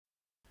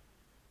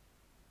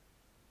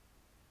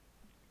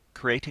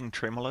Creating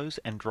tremolos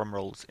and drum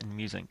rolls in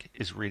Musink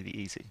is really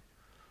easy.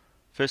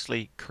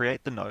 Firstly,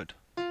 create the note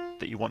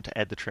that you want to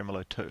add the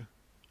tremolo to.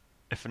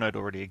 If a note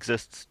already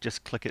exists,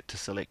 just click it to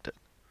select it.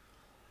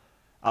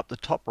 Up the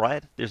top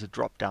right, there's a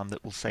drop down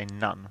that will say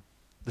None.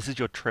 This is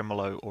your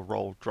tremolo or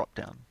roll drop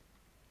down.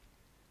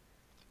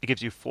 It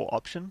gives you 4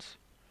 options.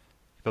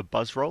 You have a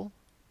buzz roll,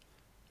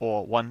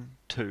 or 1,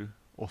 2,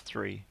 or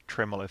 3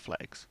 tremolo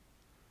flags.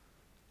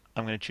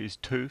 I'm going to choose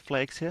 2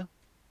 flags here,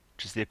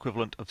 which is the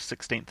equivalent of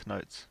 16th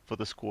notes for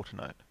this quarter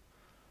note.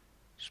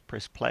 Just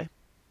press play.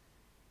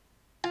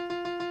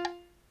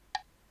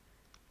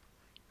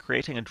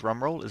 Creating a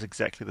drum roll is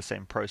exactly the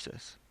same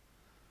process.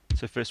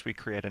 So first we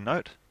create a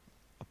note.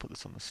 I'll put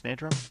this on the snare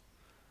drum.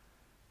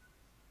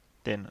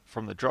 Then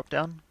from the drop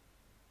down,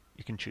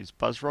 you can choose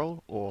buzz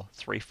roll or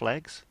 3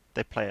 flags.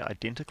 They play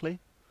identically.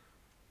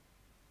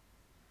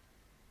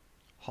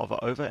 Hover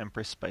over and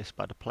press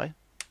spacebar to play.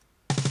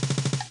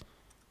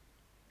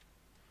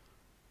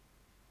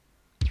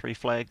 3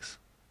 flags,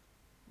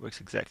 works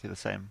exactly the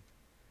same.